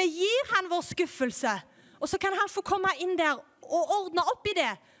Jesus. Vi gir han vår skuffelse. Og så kan han få komme inn der og ordne opp i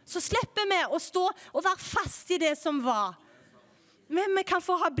det. Så slipper vi å stå og være fast i det som var. Men vi kan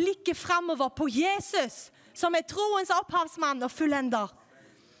få ha blikket fremover på Jesus, som er troens opphavsmann og fullender.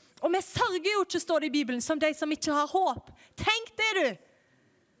 Og vi sørger jo ikke, står det i Bibelen, som de som ikke har håp. Tenk det du!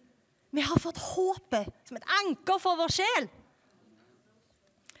 Vi har fått håpet som et anker for vår sjel.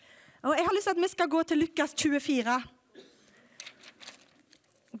 Og jeg har lyst til at vi skal gå til Lukas 24.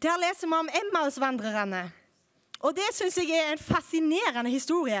 Der leser vi om Emmausvandrerne. Og det synes jeg er en fascinerende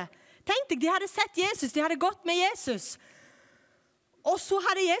historie. Tenk deg, de hadde sett Jesus, de hadde gått med Jesus. Og så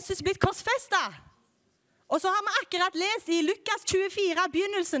hadde Jesus blitt korsfestet. Og så har vi akkurat lest i Lukas 24,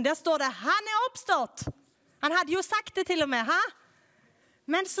 begynnelsen, der står det, han er oppstått. Han hadde jo sagt det til og med, ha?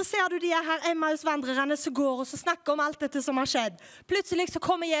 Men så ser du de her Emmausvandrerne som går og så snakker om alt dette som har skjedd. Plutselig så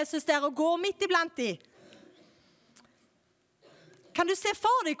kommer Jesus der og går midt iblant de. Kan du se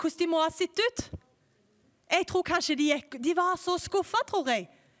for deg hvordan de må ha sett ut? Jeg tror kanskje de var så skuffet, tror jeg.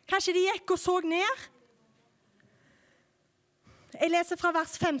 Kanskje de gikk og så ned. Jeg leser fra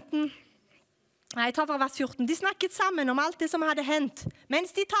vers 15. Nei, jeg tar fra vers 14. De snakket sammen om alt det som hadde hendt.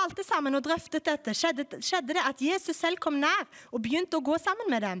 Mens de talte sammen og drøftet dette, skjedde det at Jesus selv kom nær og begynte å gå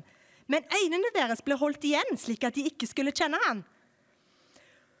sammen med dem. Men øynene deres ble holdt igjen, slik at de ikke skulle kjenne han.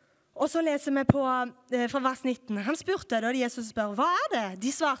 Og så leser vi fra vers 19. Han spurte, da Jesus spør, hva er det?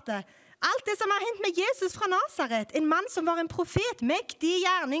 De svarte, alt det som har hendt med Jesus fra Nazaret, en mann som var en profet, mektig i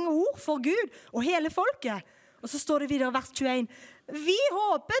gjerning og ord for Gud og hele folket. Og så står det videre vers 21. Vi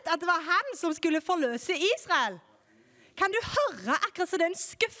håpet at det var han som skulle forløse Israel. Kan du høre akkurat den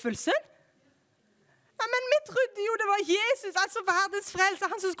skuffelsen? Ja, men vi trodde jo det var Jesus, altså verdens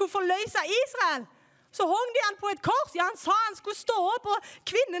frelse, han som skulle forløse Israel. Så hong de han på et kors. Ja, han sa han skulle stå opp, og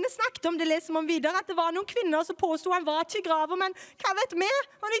kvinnene snakket om det, leser om videre, at det var noen kvinner som påstod han var ikke i graven, men hva vet vi?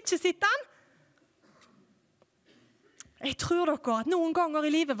 Han ikke sitter han. Jeg tror dere at noen ganger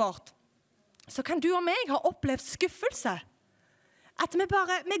i livet vårt, så kan du og meg ha opplevd skuffelse. At vi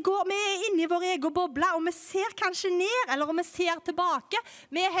er inne i vår egen boble, og vi ser kanskje ned, eller om vi ser tilbake.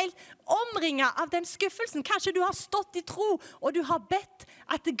 Vi er helt omringet av den skuffelsen. Kanskje du har stått i tro, og du har bedt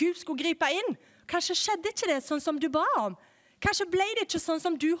at Gud skulle gripe inn. Kanskje skjedde ikke det sånn som du ba om. Kanskje ble det ikke sånn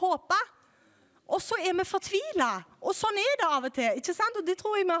som du håpet. Og så er vi fortvilet. Og sånn er det av og til, ikke sant? Og det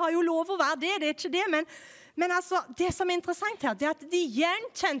tror jeg vi har jo lov å være det, det er ikke det. Men altså, det som er interessant her, det er at de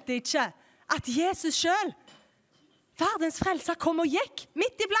gjenkjente ikke at Jesus selv, verdens frelser, kom og gikk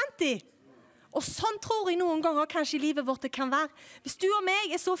midt iblant de. Og sånn tror jeg noen ganger kanskje i livet vårt det kan være. Hvis du og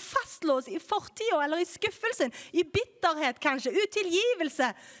meg er så fastlåst i fortiden, eller i skuffelsen, i bitterhet kanskje, utilgivelse,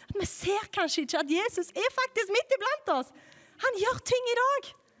 at vi ser kanskje ikke at Jesus er faktisk midt iblant oss. Han gjør ting i dag.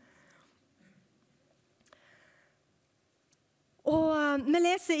 Og vi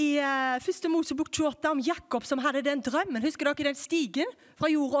leser i 1. Mosebok 28 om Jakob som hadde den drømmen. Husker dere den stigen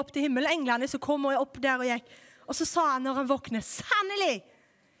fra jorda opp til himmelen? Englene som kom opp der og gikk. Og så sa han når han våknet, sannelig,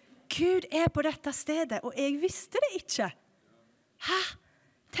 Gud på dette stedet, og jeg visste det ikke. Hæ?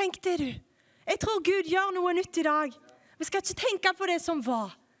 Tenk det du. Jeg tror Gud gjør noe nytt i dag. Vi skal ikke tenke på det som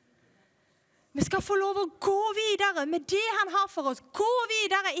var. Vi skal få lov å gå videre med det han har for oss. Gå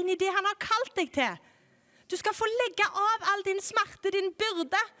videre inn i det han har kalt deg til. Du skal få legge av all din smerte, din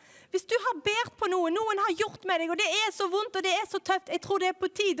byrde. Hvis du har bært på noe, noen har gjort med deg, og det så vondt, og det så tøft, jeg tror det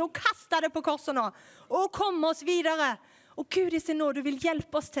på tide å kaste det på korset nå, og komme oss videre. Og Gud i sin nåde vil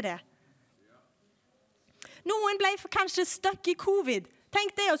hjelpe oss til det. Noen ble kanskje støkk i covid.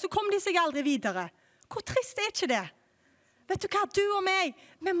 Tenk det, og så kom de seg aldri videre. Hvor trist ikke det? Vet du hva, du og meg,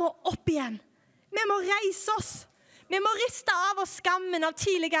 vi må opp igjen. Vi må reise oss. Vi må riste av oss skammen av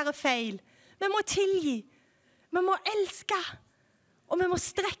tidligere feil. Vi må tilgi. Vi må elske. Og vi må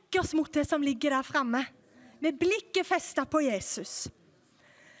strekke oss mot det som ligger der fremme. Med blikket festet på Jesus.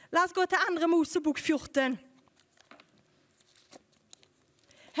 La oss gå til 2. Mosebok 14.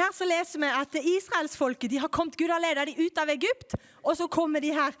 Her så leser vi at Israelsfolket, de har kommet, Gud har ledet de ut av Egypt, og så kommer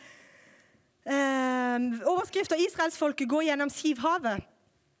de her. Overskriften av Israelsfolket går gjennom Sivhavet.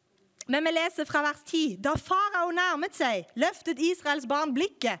 Men vi leser fra vers 10. Da farao nærmet seg, løftet Israels barn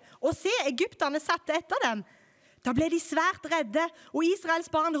blikket, og se, egypterne satte etter dem. Da ble de svært redde, og Israels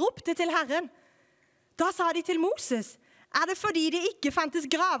barn ropte til Herren. Da sa de til Moses, det fordi det ikke fantes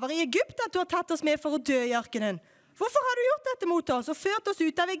graver i Egypt at du har tatt oss med for å dø i ørkenen? Hvorfor har du gjort dette mot oss og ført oss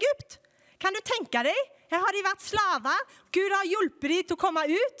ut av Egypt? Kan du tenke deg? Her har de vært slaver, Gud har hjulpet dem til å komme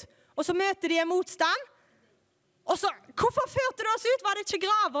ut, og så møter de en motstand. Og så, hvorfor førte du oss ut? Var det ikke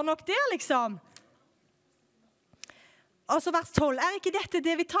graver nok der, liksom? Og så vers 12. Ikke dette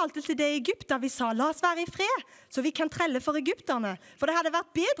det vi talte til det i Egypta? Vi sa, la oss være i fred, så vi kan trelle for egypterne. For det hadde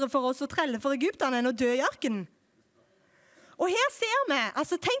vært bedre for oss å trelle for egypterne enn å dø i ørkenen. Og her ser vi,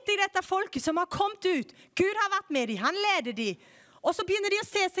 altså tenk deg dette folket som har kommet ut. Gud har vært med dem, han leder dem. Og så begynner de å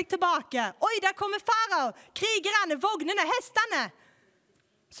se seg tilbake. Oi, der kommer farao, krigerne, vognene, hestene.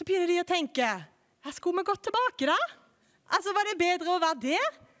 Så begynner de å tenke, her skulle vi gått tilbake da? Altså, var det bedre å være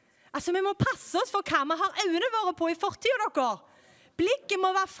der? Altså, vi må passe oss for hva vi har øynene våre på i fortiden, dere. Blikket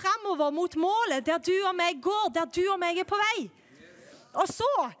må være fremover mot målet, der du og meg går, der du og meg på vei. Og så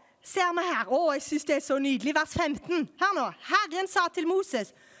ser vi her, jeg synes det så nydelig, vers 15. Her nå, Herren sa til Moses,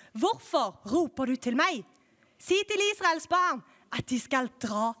 hvorfor roper du til meg? Si til Israels barn at de skal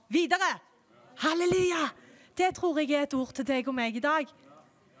dra videre. Halleluja! Det tror jeg et ord til deg og meg i dag.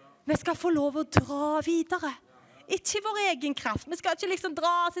 Vi skal få lov å dra videre. Ikke i vår egen kraft. Vi skal ikke liksom dra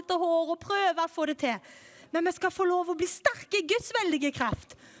oss etter hår og prøve å få det til. Men vi skal få lov å bli sterke i Guds veldige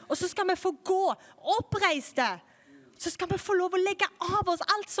kraft. Og så skal vi få gå oppreiste. Så skal vi få lov å legge av oss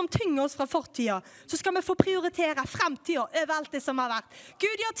alt som tynger oss fra fortiden. Så skal vi få prioritere fremtiden over alt det som har vært.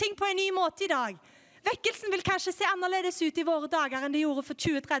 Gud gjør ting på en ny måte i dag. Vekkelsen vil kanskje se annerledes ut i våre dager enn det gjorde for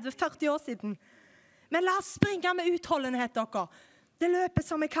 20, 30, 40 år siden. Men la oss springe med utholdenhet, dere. Det løpet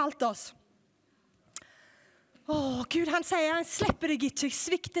som er kalt oss. Gud, han sier, han slipper deg ikke, jeg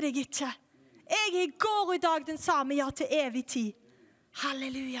svikter deg ikke. Jeg går i dag den samme, ja, til evig tid.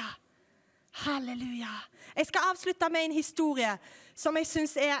 Halleluja. Halleluja. Jeg skal avslutte med en historie som jeg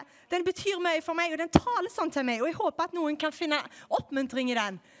synes den betyr mye for meg, og den taler sånn til meg, og jeg håper at noen kan finne oppmuntring i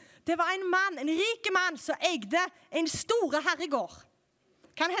den. Det var en mann, en rike mann, som eide en store herregård.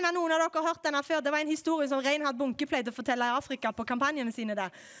 Kan hende noen av dere har hørt denne før. Det var en historie som Reinhard Bunke pleide å fortelle i Afrika på kampanjene sine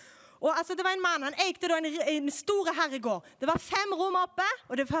der. Og altså, det var en mann, han eide da en store herregård. Det var 5 rom oppe,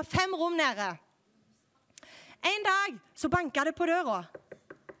 og det var 5 rom nede. En dag så banket det på døra.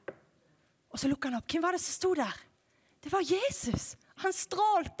 Og så lukket han opp. Hvem var det som stod der? Det var Jesus. Han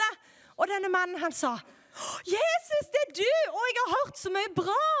strålte. Og denne mannen, han sa, Jesus, det du, og jeg har hørt så mye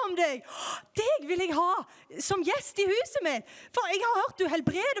bra om deg. Deg vil jeg ha som gjest i huset mitt. For jeg har hørt du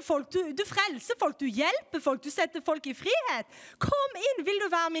helbreder folk, du frelser folk, du hjelper folk, du setter folk i frihet. Kom inn, vil du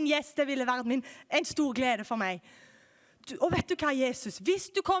være min gjest? Det ville vært en stor glede for meg. Og vet du hva, Jesus? Hvis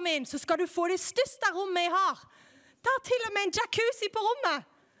du kommer inn, så skal du få det største rommet jeg har. Det har til og med en jacuzzi på rommet.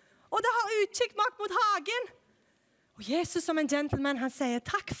 Og det har utkikk mot hagen. Og Jesus som en gentleman, han sier,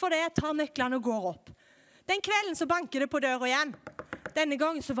 takk for det, tar nøklene og går opp. Den kvelden så banker det på døra igjen. Denne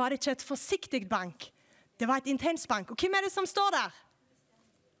gangen så var det ikke et forsiktig bank. Det var et intens bank. Og hvem er det som står der?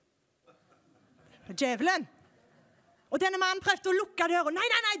 Djevelen. Og denne mannen prøvde å lukke døren.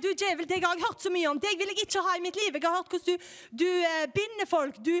 Nei, du djevel, det har jeg hørt så mye om. Det vil jeg ikke ha i mitt liv. Jeg har hørt hvordan du binder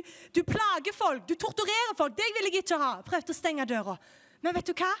folk, du plager folk, du torturerer folk. Det vil jeg ikke ha. Prøvde å stenge døra. Men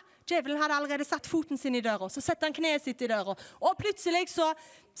vet du hva? Djevelen hadde allerede satt foten sin i døra. Så satte han kneet sitt i døra. Og plutselig så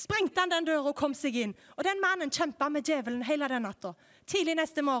sprengte han den døra og kom seg inn. Og den mannen kjempet med djevelen hele den natta. Tidlig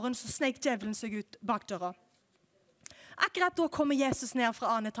neste morgen så snek djevelen seg ut bak døra. Akkurat da kommer Jesus ned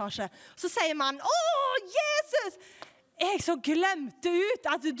fra annen etasje. Så sier mannen, Jesus! Jeg så glemte ut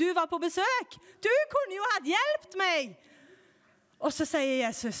at du var på besøk. Du kunne jo hatt hjulpet meg. Og så sier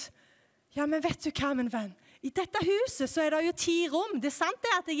Jesus, ja, men vet du hva, min venn? I dette huset så er det jo 10 rom. Det er sant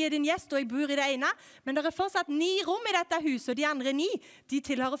det at jeg er din gjest og jeg bor i det ene, men det er fortsatt 9 rom i dette huset, og de andre 9, de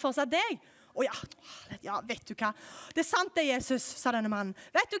tilhører fortsatt deg. Og ja, vet du hva? Det er sant det, Jesus, sa denne mannen.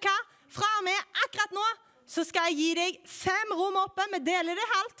 Vet du hva? Fra og med akkurat nå, så skal jeg gi deg 5 rom oppe. Vi deler det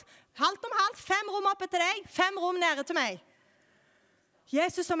halvt om halvt. 5 rom oppe til deg, 5 rom nede til meg.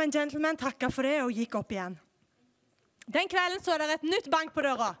 Jesus som en gentleman takket for det og gikk opp igjen. Den kvelden så er det et nytt bank på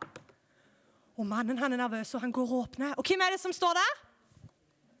døra. Og mannen han er nervøs, og han går og åpner. Og hvem er det som står der?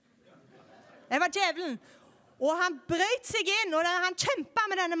 Det var djevelen. Og han brøt seg inn, og han kjempet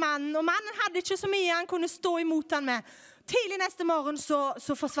med denne mannen. Og mannen hadde ikke så mye han kunne stå imot han med. Tidlig neste morgen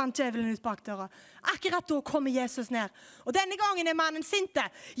så forsvant djevelen ut bak døra. Akkurat da kommer Jesus ned. Og denne gangen er mannen sinte.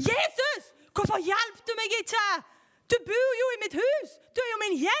 Jesus, hvorfor hjelper du meg ikke? Du bor jo i mitt hus. Du er jo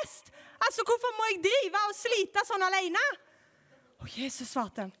min gjest. Altså, hvorfor må jeg drive og slite sånn alene? Og Jesus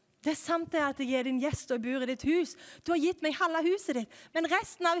svarte, det er sant det at jeg er din gjest og bor i ditt hus. Du har gitt meg halve huset ditt, men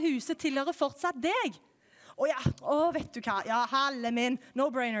resten av huset tilhører fortsatt deg. Vet du hva? Ja, halve min.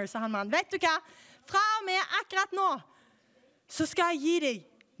 No-brainer, sa han mann. Vet du hva? Fra og med akkurat nå, så skal jeg gi deg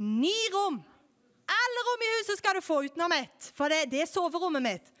 9 rom. Alle rom i huset skal du få utenom ett, for det er soverommet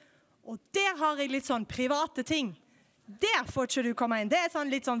mitt. Og der har jeg litt sånn private ting. Der får ikke du komme inn. Det er sånn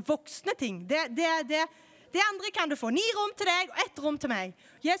litt sånn voksne ting. Det andre kan du få. 9 rom til deg og 1 rom til meg.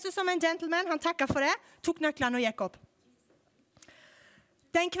 Jesus som en gentleman, han takket for det, tok nøklene og gikk opp.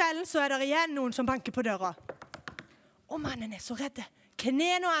 Den kvelden så er det igjen noen som banker på døra. Og mannen er så redde.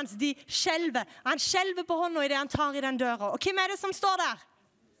 Knene hans, de skjelver. Han skjelver på hånda i det han tar i den døra. Og hvem er det som står der?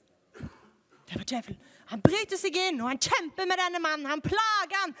 Det var djevelen. Han bryter seg inn, og han kjemper med denne mannen. Han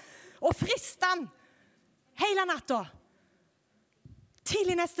plager han og frister han hele natta.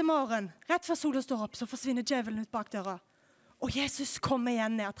 Tidlig neste morgen, rett før solen står opp, så forsvinner djevelen ut bak døra. Og Jesus kommer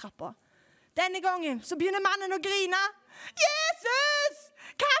igjen ned trappa. Denne gangen så begynner mannen å grine. Jesus!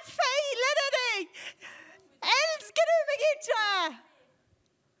 Hva feiler det deg? Elsker du meg ikke?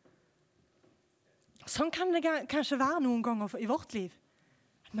 Sånn kan det kanskje være noen ganger i vårt liv.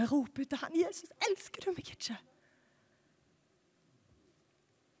 At vi roper ut til han, Jesus, elsker du meg ikke?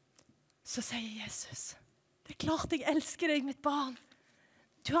 Så sier Jesus, det er klart jeg elsker deg, mitt barn.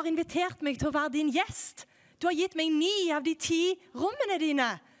 Du har invitert meg til å være din gjest. Du har gitt meg 9 av de 10 rommene dine.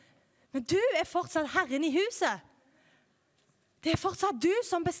 Men du er fortsatt herren i huset. Det er fortsatt du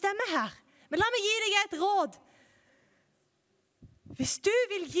som bestemmer her. Men la meg gi deg et råd. Hvis du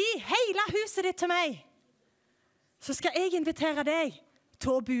vil gi hele huset ditt til meg, så skal jeg invitere deg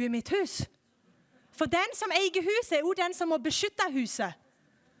til å bo i mitt hus. For den som eier huset er jo den som må beskytte huset.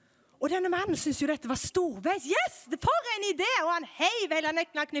 Og denne mannen synes jo dette var storveis. Yes, for en idé! Og han heiv hele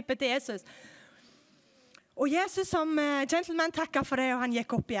nøkkelknippet til Jesus. Og Jesus som gentleman takket for det, og han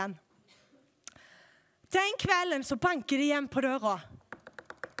gikk opp igjen. Den kvelden så banker de hjem på døra.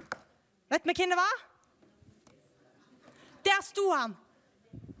 Vet vi hvem det var? Der sto han.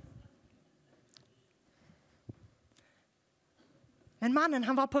 Men mannen,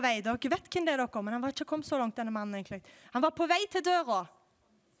 han var på vei. Dere vet hvem det er dere, men han var ikke kommet så langt, denne mannen egentlig. Han var på vei til døra.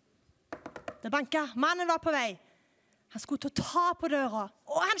 Det banket. Mannen var på vei. Han skulle til å ta på døra.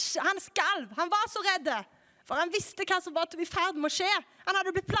 Og han skalv. Han var så redde. For han visste hva som var i ferd med å skje. Han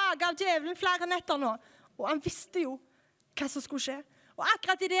hadde blitt plaget av djevelen flere netter nå. Og han visste jo hva som skulle skje. Og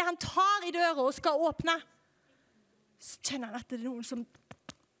akkurat i det han tar i døra og skal åpne, så kjenner han at det er noen som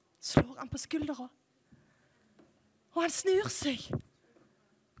slår han på skuldra. Og han snur seg.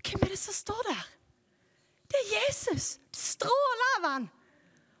 Hvem er det som står der? Det er Jesus. Stråler av han.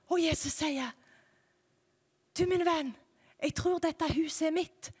 Og Jesus sier, du min venn, jeg tror dette huset er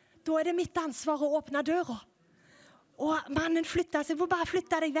mitt. Da er det mitt ansvar å åpne døra. Og mannen flyttet seg, bare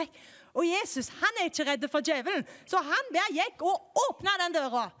flytte deg vekk. Og Jesus, han er ikke redd for djevelen, så han bare gikk og åpnet den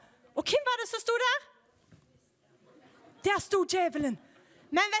døra. Og hvem var det som stod der? Der stod djevelen.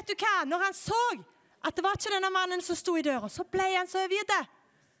 Men vet du hva? Når han så at det var ikke denne mannen som stod i døra, så ble han så overgitt.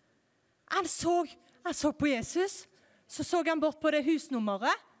 Han så på Jesus, så han bort på det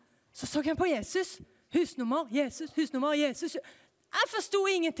husnummeret, så han på Jesus, husnummer, Jesus. Han forstod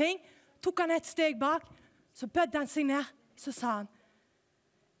ingenting. Tok han et steg bak, så bødde han seg ned, så sa han,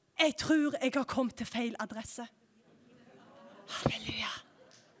 jeg tror jeg har kommet til feil adresse. Halleluja.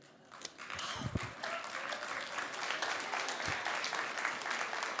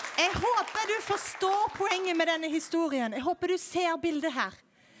 Jeg håper du forstår poenget med denne historien. Jeg håper du ser bildet her.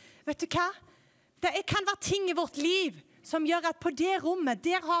 Vet du hva? Det kan være ting i vårt liv som gjør at på det rommet,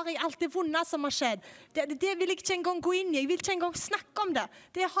 der har jeg alt det vonde som har skjedd. Det vil jeg ikke engang gå inn i. Jeg vil ikke engang snakke om det.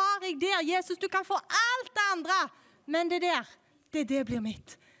 Det har jeg der. Jesus, du kan få alt det andre. Men det blir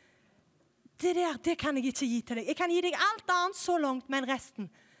mitt. Det kan jeg ikke gi til deg. Jeg kan gi deg alt annet så langt, men resten.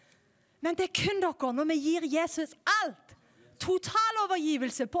 Men det er kun dere, når vi gir Jesus alt, total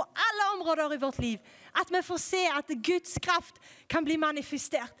overgivelse på alle områder i vårt liv, at vi får se at Guds kraft kan bli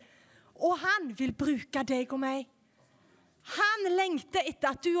manifestert. Og han vil bruke deg og meg. Han lengter etter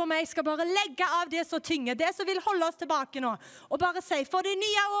at du og meg skal bare legge av det så tynge, det som vil holde oss tilbake nå, og bare si, for det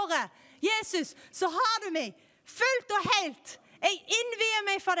nye året, Jesus, så har du meg fullt og helt. Jeg innvier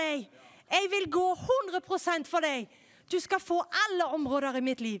meg for deg. Jeg vil gå 100% for deg. Du skal få alle områder i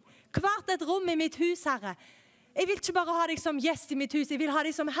mitt liv. Hvert et rom i mitt hus, Herre. Jeg vil ikke bare ha deg som gjest i mitt hus, jeg vil ha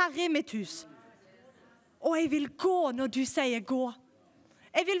deg som herre i mitt hus. Og jeg vil gå når du sier gå.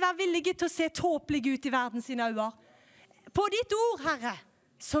 Jeg vil være villig til å se tåpelig ut i verden sine øyne. På ditt ord, Herre,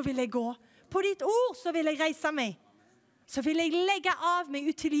 så vil jeg gå. På ditt ord så vil jeg reise meg. Så vil jeg legge av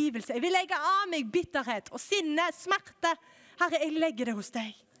meg utilgivelse. Jeg vil legge av meg bitterhet og sinne, smerte. Herre, jeg legger det hos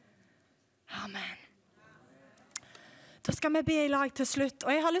deg. Amen. Da skal vi be i lag til slutt.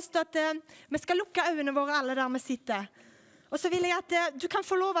 Og jeg har lyst til at vi skal lukke øynene våre alle der vi sitter. Og så vil jeg at du kan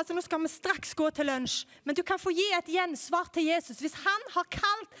få lov, altså nå skal vi straks gå til lunsj, men du kan få gi et gjensvar til Jesus. Hvis han har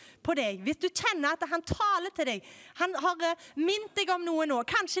kalt på deg, hvis du kjenner at han taler til deg, han har minnet deg om noe nå,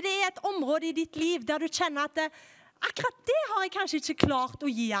 kanskje det er et område i ditt liv der du kjenner at akkurat det har jeg kanskje ikke klart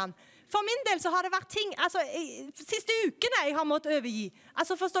å gi han. For min del så har det vært ting, altså siste ukene jeg har måttet overgi.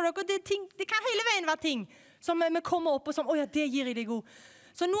 Altså forstår dere, det kan hele veien være ting som vi kommer opp og som, ja, det gir jeg deg god.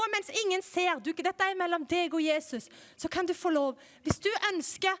 Så nå mens ingen ser, dette er mellom deg og Jesus, så kan du få lov, hvis du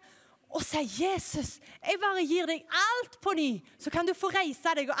ønsker å si, Jesus, jeg bare gir deg alt på ny, så kan du få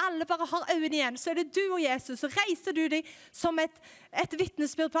reise deg, og alle bare har øynene igjen, så er det du og Jesus, så reiser du deg som et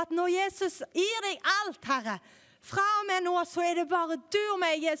vittnesbyrd på at når Jesus gir deg alt, Herre, fra og med nå så er det bare du og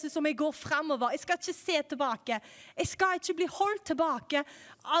meg, Jesus, som jeg går fremover. Jeg skal ikke se tilbake. Jeg skal ikke bli holdt tilbake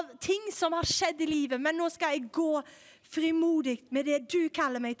av ting som har skjedd i livet, men nå skal jeg gå frimodig med det du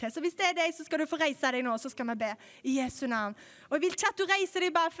kaller meg til. Så hvis det er deg, så skal du få reise deg nå, så skal vi be i Jesu navn. Og jeg vil ikke at du reiser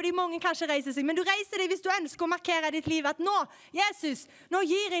deg bare fordi mange kanskje reiser seg, men du reiser deg hvis du ønsker å markere ditt liv at nå, Jesus, nå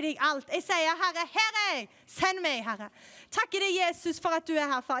gir jeg deg alt. Jeg sier, Herre, her er jeg. Send meg, Herre. Takker deg, Jesus, for at du er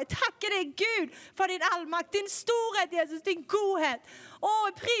her, far. Jeg takker deg, Gud, for din allmakt, din storhet, Jesus, din godhet.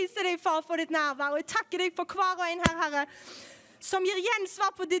 Jeg priser deg, far, for ditt nærvær. Og jeg takker deg for hver og en her, Herre, som gir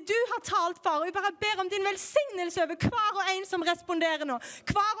gjensvar på det du har talt, far. Og jeg bare ber om din velsignelse over hver og en som responderer nå.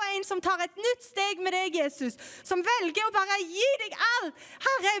 Hver og en som tar et nytt steg med deg, Jesus. Som velger å bare gi deg alt.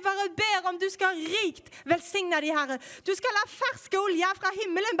 Herre, jeg bare ber om du skal rikt velsigne de, Herre. Du skal la ferske olje fra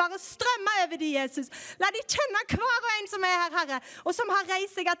himmelen bare strømme over de, Jesus. La de kjenne hver og en som er her, Herre. Og som har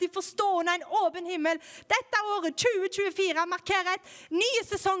reist seg at de forstår under en åpen himmel. Dette året, 2024, markerer et nye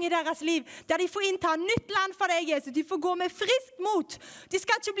sesong i deres liv. Der de får innta nytt land for deg, Jesus. De får gå med frisk mot. De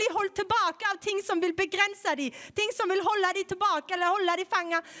skal ikke bli holdt tilbake av ting som vil begrense dem, ting som vil holde dem tilbake eller holde dem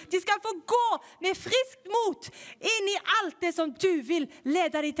fanget. De skal få gå med friskt mot inn i alt det som du vil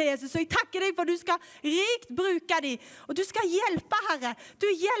lede dem til, Jesus. Så jeg takker deg for du skal rikt bruke dem, og du skal hjelpe, Herre. Du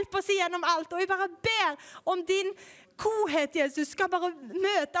hjelper oss igjennom alt, og jeg bare ber om din godhet, Jesus, skal bare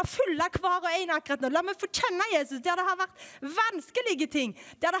møte og fylle hver og en akkurat nå. La meg få kjenne, Jesus, der det har vært vanskelige ting,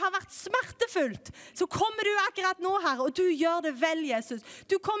 der det har vært smertefullt, så kommer du akkurat nå, Herre, og du gjør det vel, Jesus.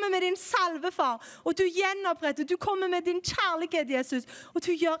 Du kommer med din salve, far, og du gjenoppretter, du kommer med din kjærlighet, Jesus, og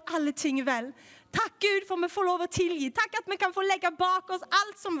du gjør alle ting vel. Takk, Gud, for vi får lov å tilgi. Takk at vi kan få legge bak oss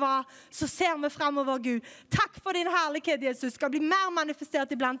alt som var, så ser vi fremover, Gud. Takk for din herlighet, Jesus, skal bli mer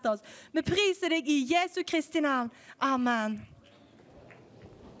manifestert iblant oss. Vi priser deg i Jesu Kristi navn. Amen.